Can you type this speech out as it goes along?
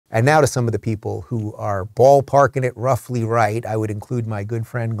And now to some of the people who are ballparking it roughly right. I would include my good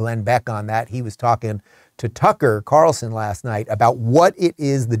friend Glenn Beck on that. He was talking to Tucker Carlson last night about what it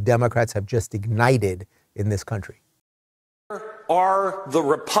is the Democrats have just ignited in this country. Where are the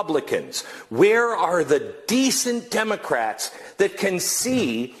Republicans? Where are the decent Democrats that can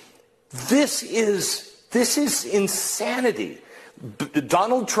see this is insanity?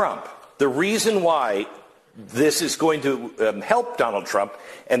 Donald Trump, the reason why this is going to help Donald Trump,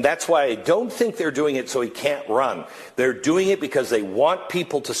 and that's why I don't think they're doing it so he can't run. They're doing it because they want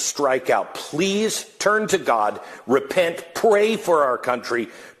people to strike out. Please turn to God, repent, pray for our country,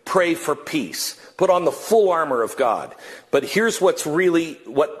 pray for peace. Put on the full armor of God. But here's what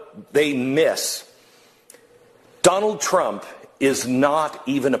they miss. Donald Trump is not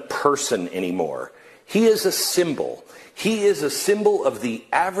even a person anymore. He is a symbol. He is a symbol of the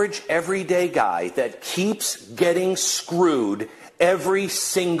average, everyday guy that keeps getting screwed every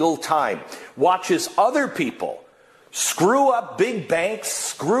single time. Watches other people screw up big banks,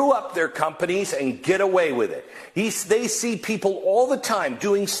 screw up their companies, and get away with it. They see people all the time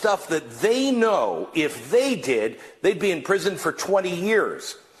doing stuff that they know if they did, they'd be in prison for 20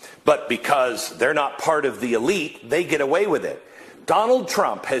 years. But because they're not part of the elite, they get away with it. Donald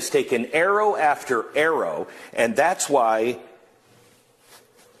Trump has taken arrow after arrow, and that's why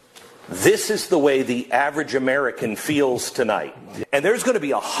this is the way the average American feels tonight. And there's going to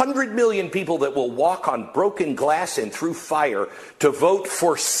be 100 million people that will walk on broken glass and through fire to vote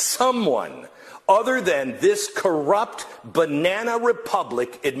for someone other than this corrupt banana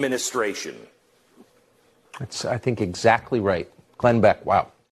republic administration. That's, I think, exactly right. Glenn Beck,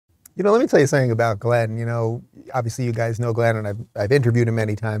 wow. You know, let me tell you something about Glenn. You know, obviously you guys know Glenn, and I've interviewed him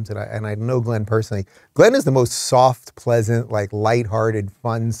many times, and I know Glenn personally. Glenn is the most soft, pleasant, like lighthearted,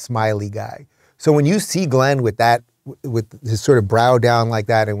 fun, smiley guy. So when you see Glenn with his sort of brow down like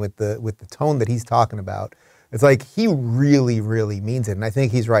that, and with the tone that he's talking about, it's like he really, really means it. And I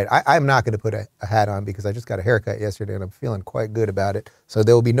think he's right. I'm not going to put a hat on because I just got a haircut yesterday, and I'm feeling quite good about it. So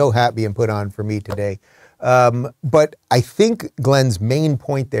there will be no hat being put on for me today. But I think Glenn's main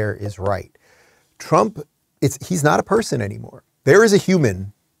point there is right. Trump, he's not a person anymore. There is a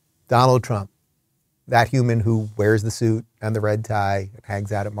human, Donald Trump, that human who wears the suit and the red tie and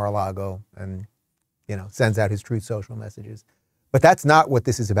hangs out at Mar-a-Lago and, you know, sends out his Truth Social messages. But that's not what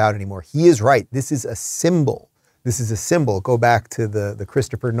this is about anymore. He is right. This is a symbol. This is a symbol. Go back to the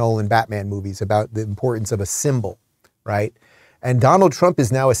Christopher Nolan Batman movies about the importance of a symbol, right? And Donald Trump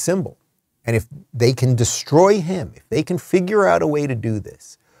is now a symbol. And if they can destroy him, if they can figure out a way to do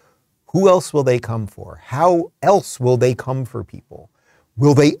this, who else will they come for? How else will they come for people?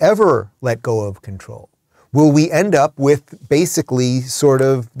 Will they ever let go of control? Will we end up with basically sort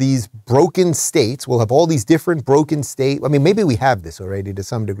of these broken states? We'll have all these different broken states. I mean, maybe we have this already to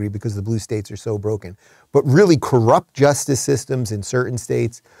some degree because the blue states are so broken, but really corrupt justice systems in certain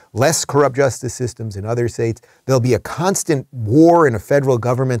states, less corrupt justice systems in other states. There'll be a constant war in a federal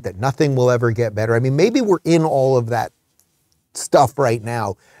government that nothing will ever get better. I mean, maybe we're in all of that stuff right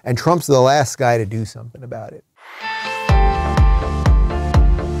now, and Trump's the last guy to do something about it.